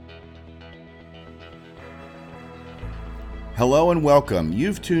Hello and welcome.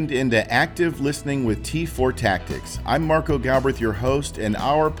 You've tuned into Active Listening with T4 Tactics. I'm Marco Galbraith, your host, and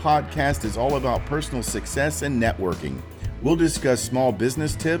our podcast is all about personal success and networking. We'll discuss small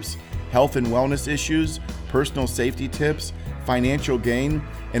business tips, health and wellness issues, personal safety tips, financial gain,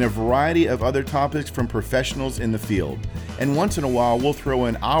 and a variety of other topics from professionals in the field. And once in a while, we'll throw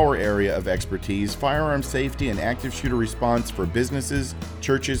in our area of expertise, firearm safety and active shooter response for businesses,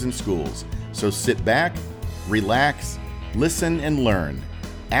 churches, and schools. So sit back, relax, listen and learn.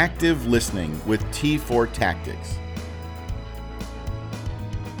 Active Listening with T4 Tactics.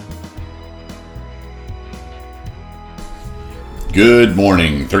 Good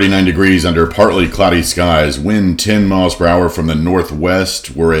morning. 39 degrees under partly cloudy skies. Wind 10 miles per hour from the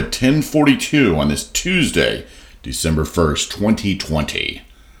northwest. We're at 10:42 on this Tuesday, December 1st, 2020.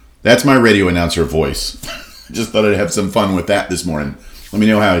 That's my radio announcer voice. Just thought I'd have some fun with that this morning. Let me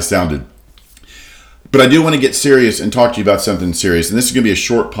know how I sounded. But I do want to get serious and talk to you about something serious. And this is going to be a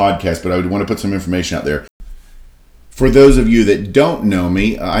short podcast, but I would want to put some information out there. For those of you that don't know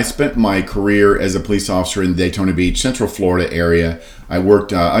me, I spent my career as a police officer in the Daytona Beach, Central Florida area. I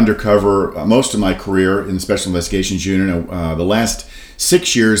worked undercover most of my career in the Special Investigations Unit. The last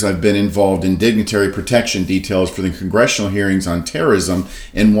 6 years, I've been involved in dignitary protection details for the congressional hearings on terrorism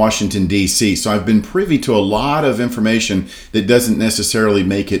in Washington, D.C. So I've been privy to a lot of information that doesn't necessarily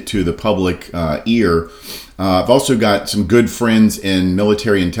make it to the public ear. I've also got some good friends in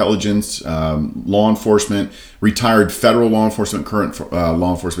military intelligence, law enforcement, retired federal law enforcement, current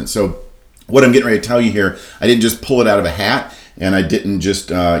law enforcement. So what I'm getting ready to tell you here, I didn't just pull it out of a hat, and I didn't just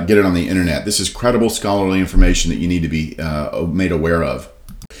get it on the internet. This is credible scholarly information that you need to be made aware of.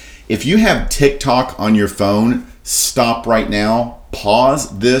 If you have TikTok on your phone, stop right now,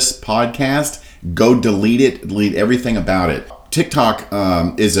 pause this podcast, go delete it, delete everything about it. TikTok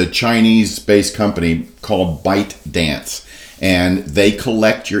is a Chinese-based company called ByteDance, and they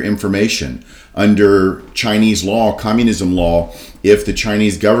collect your information. Under Chinese law, communism law, if the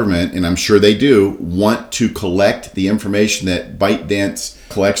Chinese government, and I'm sure they do, want to collect the information that ByteDance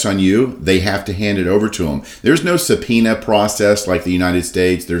collects on you, they have to hand it over to them. There's no subpoena process like the United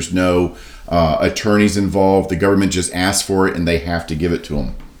States. There's no attorneys involved. The government just asks for it, and they have to give it to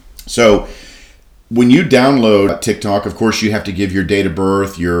them. So when you download TikTok, of course, you have to give your date of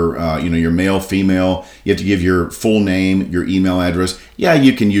birth, your male, female. You have to give your full name, your email address. Yeah,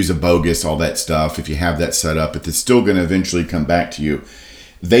 you can use a bogus, all that stuff if you have that set up, but it's still going to eventually come back to you.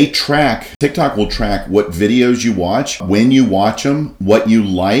 TikTok will track what videos you watch, when you watch them, what you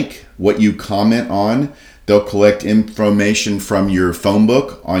like, what you comment on. They'll collect information from your phone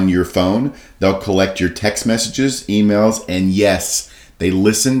book on your phone. They'll collect your text messages, emails, and yes, they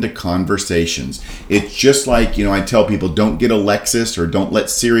listen to conversations. It's just like, I tell people, don't get Alexis or don't let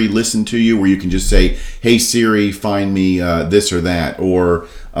Siri listen to you, where you can just say, hey, Siri, find me this or that, or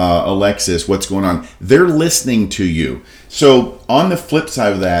Alexis, what's going on? They're listening to you. So on the flip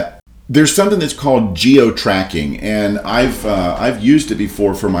side of that, there's something that's called geo-tracking, and I've used it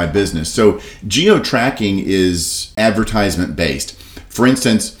before for my business. So geo-tracking is advertisement based. For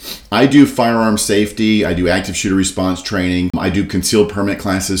instance, I do firearm safety, I do active shooter response training, I do concealed permanent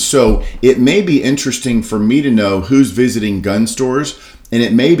classes. So it may be interesting for me to know who's visiting gun stores, and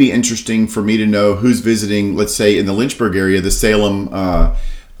it may be interesting for me to know who's visiting, let's say in the Lynchburg area, the Salem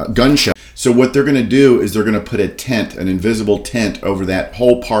gun show. So what they're going to do is they're going to put a tent, an invisible tent, over that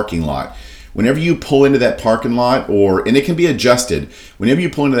whole parking lot. Whenever you pull into that parking lot, and it can be adjusted, whenever you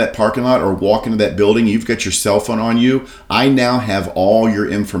pull into that parking lot or walk into that building, you've got your cell phone on you, I now have all your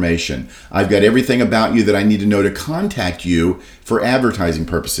information. I've got everything about you that I need to know to contact you for advertising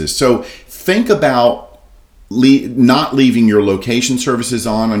purposes. So think about not leaving your location services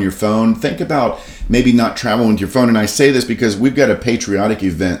on your phone. Think about maybe not traveling with your phone. And I say this because we've got a patriotic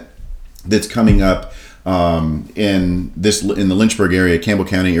event that's coming up in the Lynchburg area, Campbell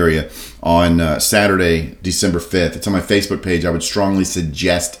County area, on Saturday, December 5th. It's on my Facebook page. I would strongly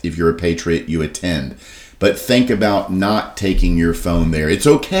suggest, if you're a patriot, you attend. But think about not taking your phone there. It's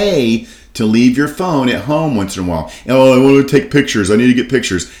okay to leave your phone at home once in a while. Oh, I want to take pictures. I need to get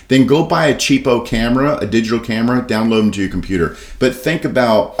pictures. Then go buy a cheapo camera, a digital camera, download them to your computer. But think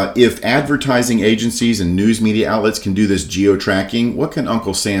about if advertising agencies and news media outlets can do this geo-tracking, what can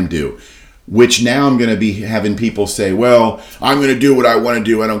Uncle Sam do? Which now I'm going to be having people say, well, I'm going to do what I want to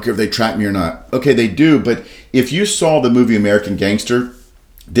do. I don't care if they track me or not. Okay, they do. But if you saw the movie American Gangster,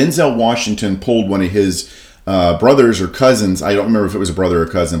 Denzel Washington pulled one of his brothers or cousins. I don't remember if it was a brother or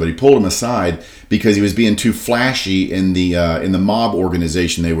cousin, but he pulled him aside because he was being too flashy in the mob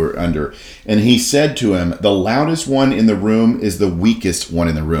organization they were under. And he said to him, the loudest one in the room is the weakest one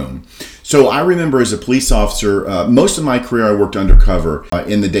in the room. So I remember as a police officer, most of my career I worked undercover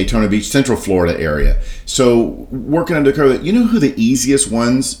in the Daytona Beach, Central Florida area. So working undercover, you know who the easiest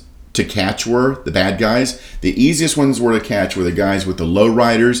ones to catch were? The bad guys. The easiest ones were to catch were the guys with the low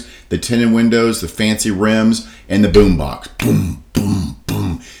riders, the tinted windows, the fancy rims, and the boombox. Boom, boom,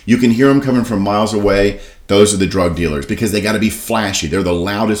 boom. You can hear them coming from miles away. Those are the drug dealers because they got to be flashy. They're the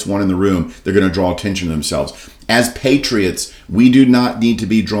loudest one in the room. They're going to draw attention to themselves. As patriots, we do not need to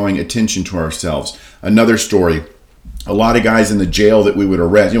be drawing attention to ourselves. Another story. A lot of guys in the jail that we would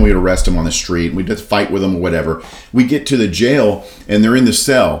arrest, we'd arrest them on the street. We'd just fight with them or whatever. We get to the jail and they're in the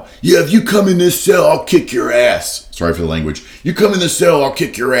cell. Yeah, if you come in this cell, I'll kick your ass. Sorry for the language. You come in the cell, I'll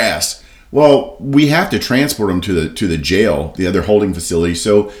kick your ass. Well, we have to transport them to the jail, the other holding facility,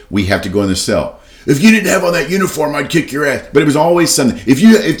 so we have to go in the cell. If you didn't have on that uniform, I'd kick your ass. But it was always something. If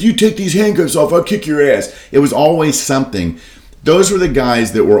you take these handcuffs off, I'll kick your ass. It was always something. Those were the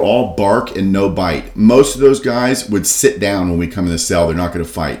guys that were all bark and no bite. Most of those guys would sit down when we come in the cell. They're not going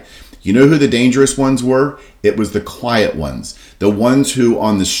to fight. You know who the dangerous ones were? It was the quiet ones. The ones who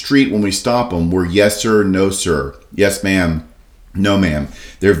on the street when we stop them were yes sir, no sir. Yes ma'am. No, ma'am.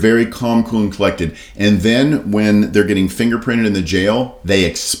 They're very calm, cool, and collected. And then when they're getting fingerprinted in the jail, they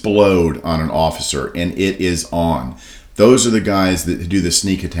explode on an officer, and it is on. Those are the guys that do the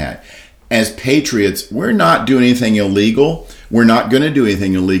sneak attack. As patriots, we're not doing anything illegal. We're not going to do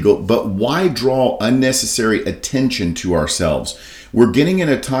anything illegal, but why draw unnecessary attention to ourselves? We're getting in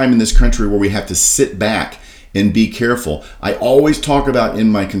a time in this country where we have to sit back and be careful. I always talk about in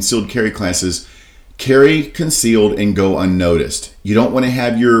my concealed carry classes, carry concealed and go unnoticed. You don't want to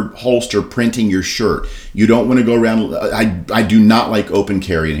have your holster printing your shirt. You don't want to go around. I do not like open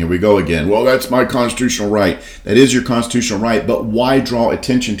carry. And here we go again. Well, that's my constitutional right. That is your constitutional right. But why draw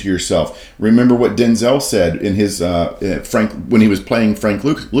attention to yourself? Remember what Denzel said in his when he was playing Frank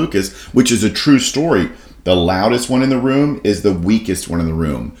Lucas, which is a true story. The loudest one in the room is the weakest one in the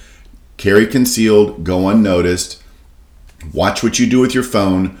room. Carry concealed, go unnoticed. Watch what you do with your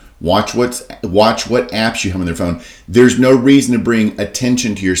phone. Watch what apps you have on their phone. There's no reason to bring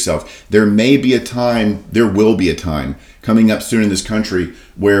attention to yourself. There will be a time coming up soon in this country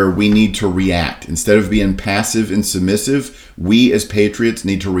where we need to react. Instead of being passive and submissive, we as patriots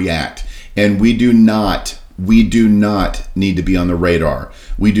need to react. And we do not need to be on the radar.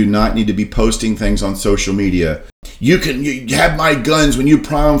 We do not need to be posting things on social media. You have my guns when you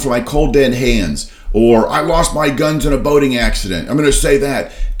pry them from my cold dead hands. Or I lost my guns in a boating accident. I'm going to say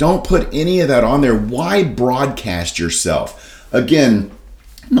that. Don't put any of that on there. Why broadcast yourself? Again,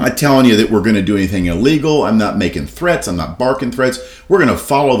 I'm not telling you that we're going to do anything illegal. I'm not making threats. I'm not barking threats. We're going to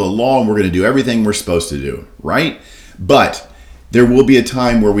follow the law and we're going to do everything we're supposed to do, right? But there will be a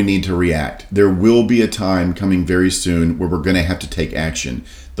time where we need to react. There will be a time coming very soon where we're going to have to take action.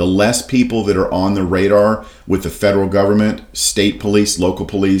 The less people that are on the radar with the federal government, state police, local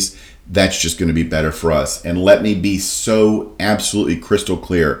police, that's just going to be better for us. And let me be so absolutely crystal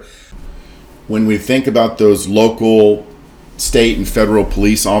clear. When we think about those local, state, and federal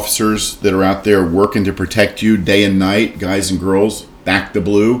police officers that are out there working to protect you day and night, guys and girls, back the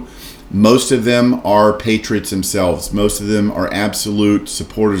blue, most of them are patriots themselves. Most of them are absolute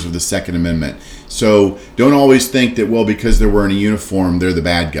supporters of the Second Amendment. So don't always think that, well, because they're wearing a uniform, they're the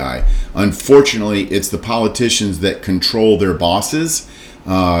bad guy. Unfortunately, it's the politicians that control their bosses,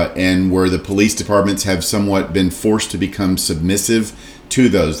 and where the police departments have somewhat been forced to become submissive to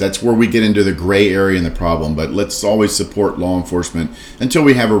those. That's where we get into the gray area and the problem. But let's always support law enforcement until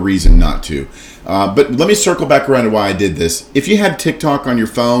we have a reason not to. But let me circle back around to why I did this. If you have TikTok on your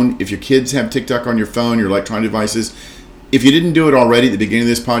phone, if your kids have TikTok on your phone, your electronic devices, if you didn't do it already at the beginning of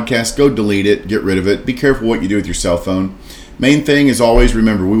this podcast, go delete it, get rid of it. Be careful what you do with your cell phone. Main thing is always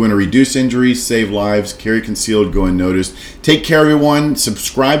remember, we want to reduce injuries, save lives, carry concealed, go unnoticed. Take care, everyone.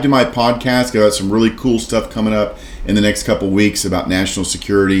 Subscribe to my podcast. I've got some really cool stuff coming up in the next couple weeks about national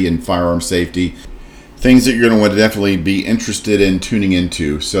security and firearm safety. Things that you're going to want to definitely be interested in tuning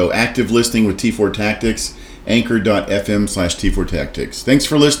into. So active listening with T4 Tactics, anchor.fm/T4 Tactics. Thanks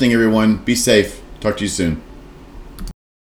for listening, everyone. Be safe. Talk to you soon.